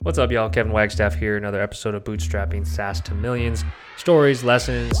What's up, y'all? Kevin Wagstaff here. Another episode of Bootstrapping SaaS to Millions. Stories,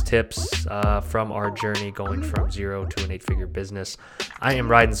 lessons, tips from our journey going from zero to an 8-figure business. I am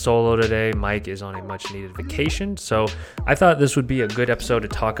riding solo today. Mike is on a much needed vacation. So I thought this would be a good episode to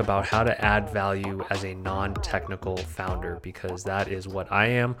talk about how to add value as a non-technical founder, because that is what I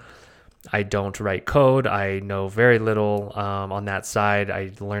am. I don't write code. I know very little on that side. I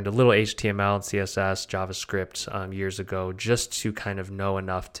learned a little HTML and CSS, JavaScript years ago, just to kind of know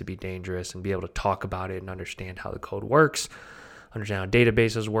enough to be dangerous and be able to talk about it and understand how the code works, understand how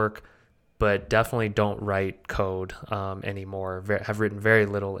databases work, but definitely don't write code anymore. Have written very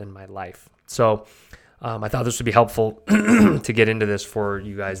little in my life. So I thought this would be helpful to get into this for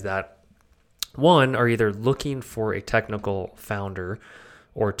you guys that, one, are either looking for a technical founder,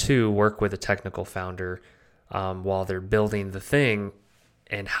 or two, work with a technical founder while they're building the thing,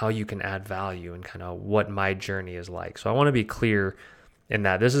 and how you can add value and kind of what my journey is like. So I want to be clear in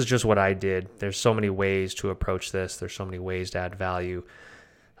that this is just what I did. There's so many ways to approach this. There's so many ways to add value.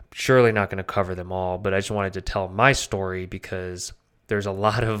 I'm surely not going to cover them all, but I just wanted to tell my story because there's a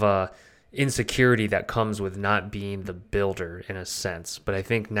lot of insecurity that comes with not being the builder in a sense. But I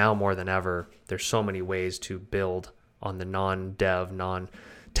think now more than ever, there's so many ways to build on the non-dev,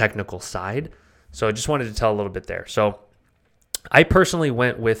 non-technical side. So I just wanted to tell a little bit there. So I personally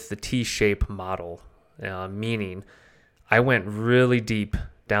went with the T-shape model, meaning I went really deep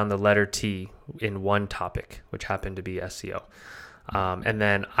down the letter T in one topic, which happened to be SEO. And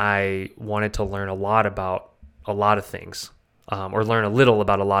then I wanted to learn a lot about a lot of things, or learn a little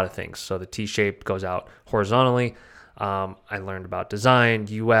about a lot of things. So the T-shape goes out horizontally. I learned about design,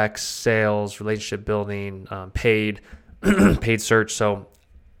 UX, sales, relationship building, paid search. So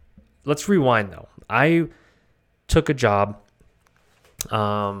let's rewind though. I took a job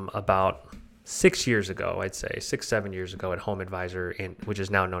about 6 years ago, I'd say 6-7 years ago at Home Advisor, which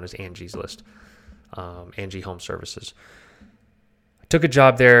is now known as Angie's List, Angie Home Services. Took a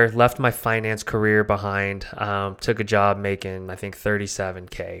job there, left my finance career behind, took a job making, I think,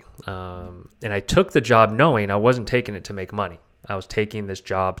 $37K. And I took the job knowing I wasn't taking it to make money. I was taking this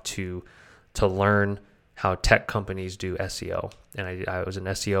job to learn how tech companies do SEO. And I was an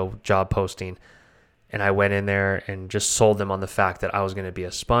SEO job posting, and I went in there and just sold them on the fact that I was going to be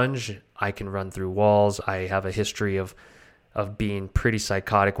a sponge. I can run through walls. I have a history of being pretty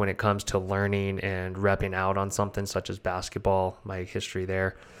psychotic when it comes to learning and repping out on something such as basketball, my history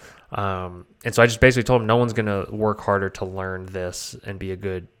there. And so I just basically told him no one's going to work harder to learn this and be a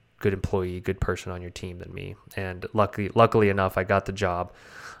good employee, good person on your team than me. And luckily enough, I got the job.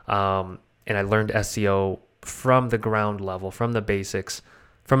 And I learned SEO from the ground level, from the basics,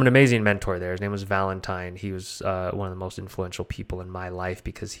 from an amazing mentor there. His name was Valentine. He was one of the most influential people in my life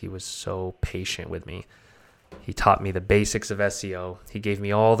because he was so patient with me. He taught me the basics of SEO. He gave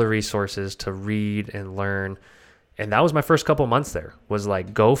me all the resources to read and learn. And that was my first couple months there, was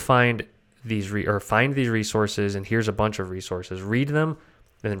like, go find these find these resources, and here's a bunch of resources. Read them,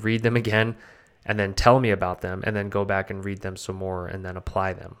 and then read them again, and then tell me about them, and then go back and read them some more, and then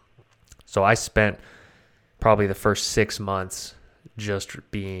apply them. So I spent probably the first 6 months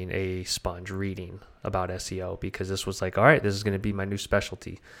just being a sponge, reading about SEO, because this was like, all right, this is going to be my new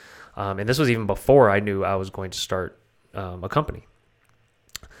specialty. And this was even before I knew I was going to start a company.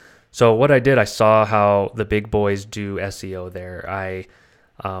 So what I did, I saw how the big boys do SEO there.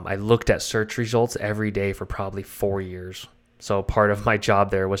 I looked at search results every day for probably 4 years. So part of my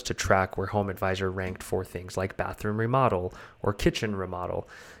job there was to track where Home Advisor ranked for things like bathroom remodel or kitchen remodel.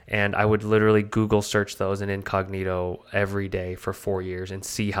 And I would literally Google search those in incognito every day for 4 years and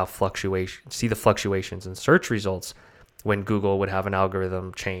see the fluctuations in search results when Google would have an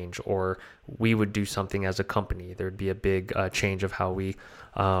algorithm change, or we would do something as a company. There'd be a big change of how we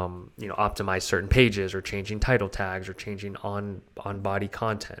optimize certain pages, or changing title tags, or changing on body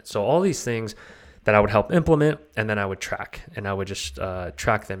content. So all these things that I would help implement, and then I would track. And I would just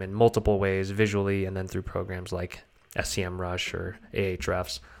track them in multiple ways, visually, and then through programs like SEMrush or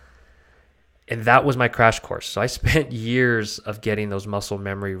Ahrefs. And that was my crash course. So I spent years of getting those muscle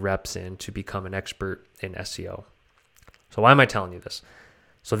memory reps in to become an expert in SEO. So why am I telling you this?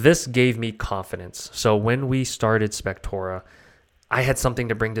 So this gave me confidence. So when we started Spectora, I had something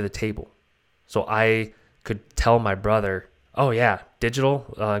to bring to the table. So I could tell my brother, oh yeah,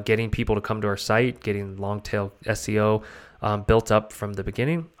 digital, getting people to come to our site, getting long tail SEO built up from the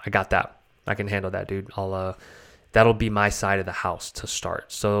beginning. I got that. I can handle that, dude. That'll be my side of the house to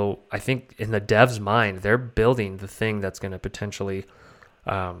start. So I think in the dev's mind, they're building the thing that's going to potentially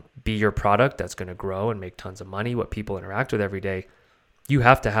be your product, that's going to grow and make tons of money, what people interact with every day. You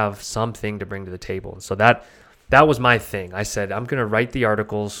have to have something to bring to the table. And so that that was my thing. I said, I'm going to write the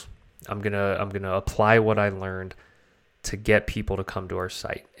articles. I'm going to apply what I learned to get people to come to our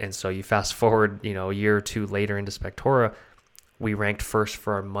site. And so you fast forward, a year or two later into Spectora, we ranked first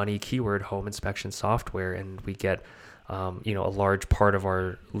for our money keyword, home inspection software, and we get a large part of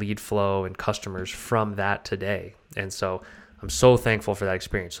our lead flow and customers from that today. And so I'm so thankful for that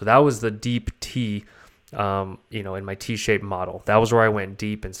experience. So that was the deep T, in my T-shaped model. That was where I went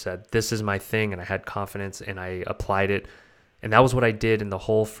deep and said, this is my thing. And I had confidence and I applied it. And that was what I did in the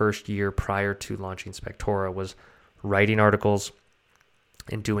whole first year prior to launching Spectora, was writing articles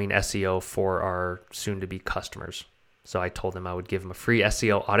and doing SEO for our soon-to-be customers. So I told them I would give them a free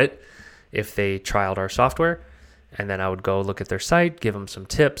SEO audit if they trialed our software. And then I would go look at their site, give them some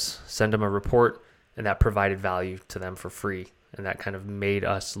tips, send them a report, and that provided value to them for free. And that kind of made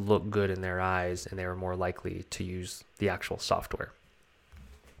us look good in their eyes, and they were more likely to use the actual software.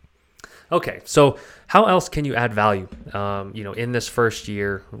 Okay, so how else can you add value? In this first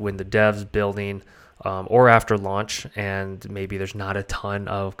year when the dev's building, or after launch, and maybe there's not a ton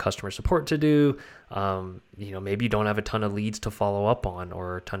of customer support to do. Maybe you don't have a ton of leads to follow up on,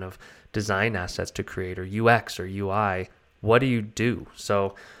 or a ton of design assets to create, or UX or UI. What do you do?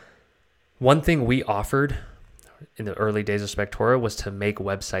 So one thing we offered in the early days of Spectora was to make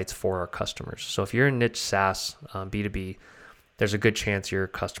websites for our customers. So if you're a niche SaaS, B2B, there's a good chance your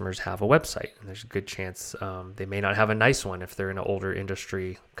customers have a website, and there's a good chance they may not have a nice one if they're in an older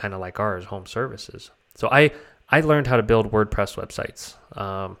industry, kind of like ours, home services. So I learned how to build WordPress websites.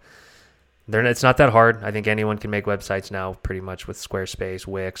 It's not that hard. I think anyone can make websites now, pretty much, with Squarespace,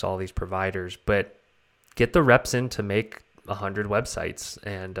 Wix, all these providers. But get the reps in to make 100 websites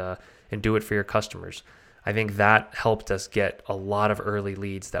and do it for your customers. I think that helped us get a lot of early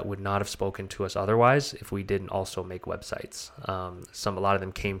leads that would not have spoken to us otherwise if we didn't also make websites. A lot of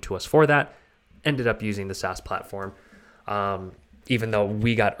them came to us for that, ended up using the SaaS platform, even though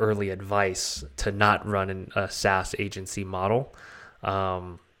we got early advice to not run a SaaS agency model.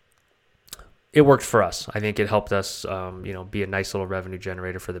 It worked for us. I think it helped us, be a nice little revenue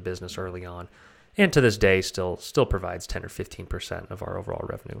generator for the business early on, and to this day still provides 10 or 15% of our overall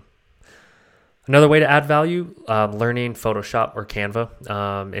revenue. Another way to add value, learning Photoshop or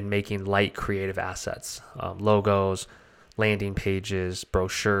Canva, and making light creative assets, logos, landing pages,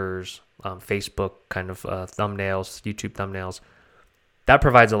 brochures, Facebook kind of thumbnails, YouTube thumbnails. That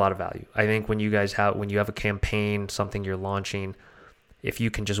provides a lot of value. I think when you have a campaign, something you're launching, if you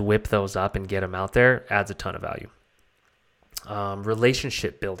can just whip those up and get them out there, adds a ton of value.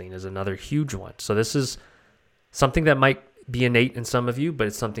 Relationship building is another huge one. So this is something that might be innate in some of you, but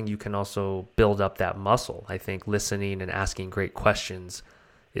it's something you can also build up that muscle. I think listening and asking great questions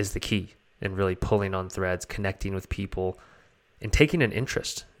is the key, and really pulling on threads, connecting with people, and taking an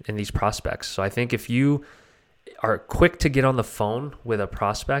interest in these prospects. So I think if you are quick to get on the phone with a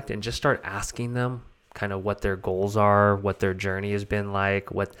prospect and just start asking them kind of what their goals are, what their journey has been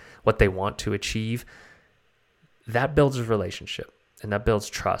like, what they want to achieve, that builds a relationship. And that builds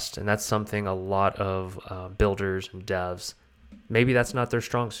trust. And that's something a lot of builders and devs, maybe that's not their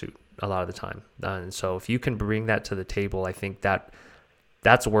strong suit a lot of the time. And so if you can bring that to the table, I think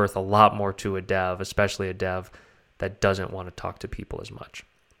that's worth a lot more to a dev, especially a dev that doesn't want to talk to people as much.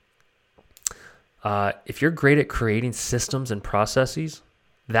 If you're great at creating systems and processes,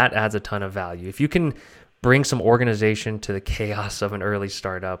 that adds a ton of value. If you can bring some organization to the chaos of an early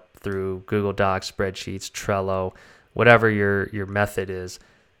startup through Google Docs, spreadsheets, Trello, whatever your method is,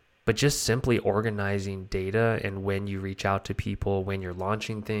 but just simply organizing data, and when you reach out to people, when you're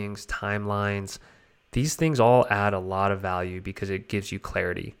launching things, timelines, these things all add a lot of value because it gives you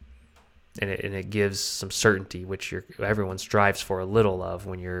clarity, and it gives some certainty, which everyone strives for a little of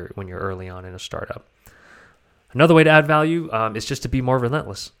when you're early on in a startup. Another way to add value is just to be more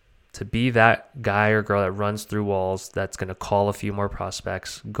relentless, to be that guy or girl that runs through walls, that's going to call a few more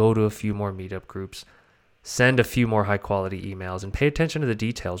prospects, go to a few more meetup groups, send a few more high quality emails, and pay attention to the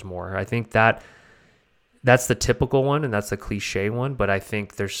details more. I think that's the typical one, and that's the cliche one, but I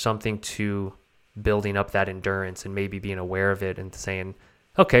think there's something to building up that endurance and maybe being aware of it and saying,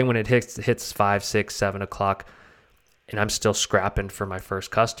 okay, when it hits 5, 6, 7 o'clock and I'm still scrapping for my first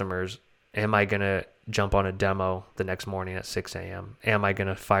customers, am I going to jump on a demo the next morning at 6 a.m.? Am I going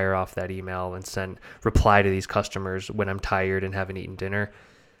to fire off that email and reply to these customers when I'm tired and haven't eaten dinner?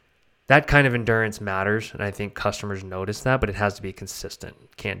 That kind of endurance matters, and I think customers notice that, but it has to be consistent.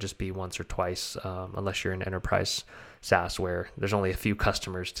 It can't just be once or twice, unless you're an enterprise SaaS where there's only a few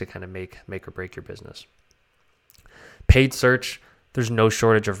customers to kind of make or break your business. Paid search, there's no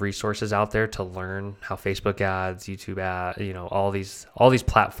shortage of resources out there to learn how Facebook ads, YouTube ads, all these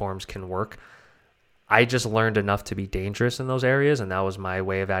platforms can work. I just learned enough to be dangerous in those areas, and that was my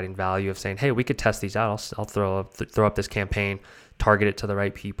way of adding value, of saying, hey, we could test these out. I'll throw up this campaign, target it to the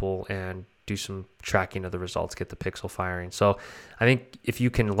right people, and do some tracking of the results, get the pixel firing. So I think if you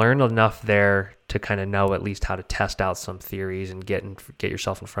can learn enough there to kind of know at least how to test out some theories and get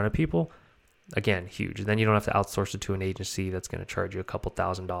yourself in front of people, again, huge. Then you don't have to outsource it to an agency that's going to charge you a couple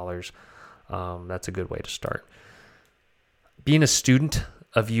 $1,000s. That's a good way to start. Being a student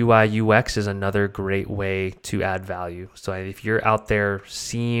of UI UX is another great way to add value. So if you're out there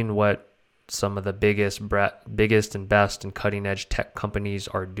seeing what some of the biggest and best and cutting edge tech companies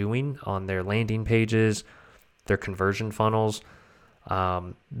are doing on their landing pages, their conversion funnels,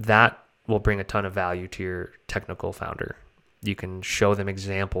 that will bring a ton of value to your technical founder. You can show them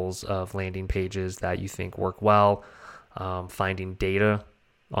examples of landing pages that you think work well, finding data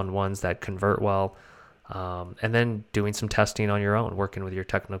on ones that convert well, and then doing some testing on your own, working with your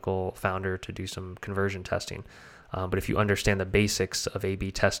technical founder to do some conversion testing. But if you understand the basics of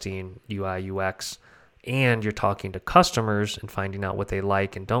A/B testing, UI, UX, and you're talking to customers and finding out what they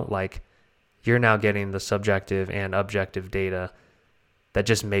like and don't like, you're now getting the subjective and objective data that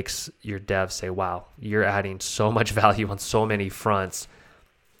just makes your dev say, wow, you're adding so much value on so many fronts.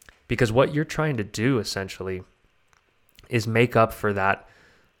 Because what you're trying to do essentially is make up for that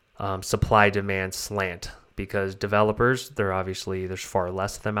supply-demand slant. Because developers, there's far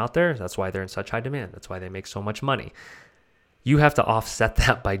less of them out there. That's why they're in such high demand. That's why they make so much money. You have to offset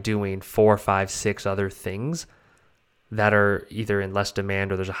that by doing 4, 5, 6 other things that are either in less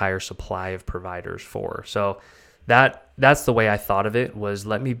demand or there's a higher supply of providers for. So that's the way I thought of it, was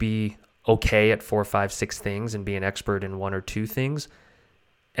let me be okay at 4, 5, 6 things and be an expert in 1 or 2 things.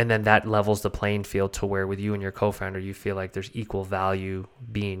 And then that levels the playing field to where with you and your co-founder, you feel like there's equal value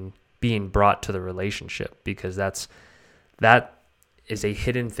being brought to the relationship, because that is a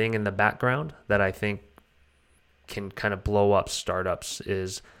hidden thing in the background that I think can kind of blow up startups,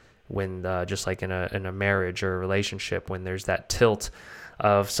 is when just like in a marriage or a relationship, when there's that tilt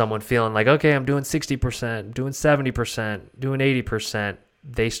of someone feeling like, okay, I'm doing 60%, doing 70%, doing 80%,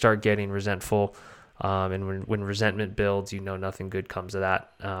 they start getting resentful. And when resentment builds, nothing good comes of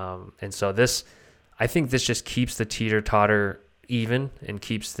that. And so I think this just keeps the teeter-totter even and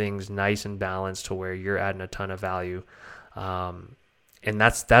keeps things nice and balanced to where you're adding a ton of value. And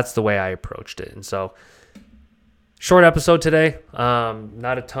that's the way I approached it. And so short episode today,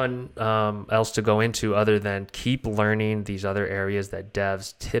 not a ton else to go into other than keep learning these other areas that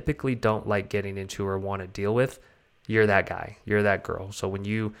devs typically don't like getting into or want to deal with. You're that guy, you're that girl. So when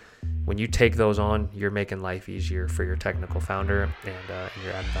you take those on, you're making life easier for your technical founder, and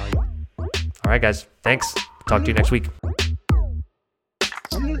you're adding value. All right, guys, thanks. Talk to you next week.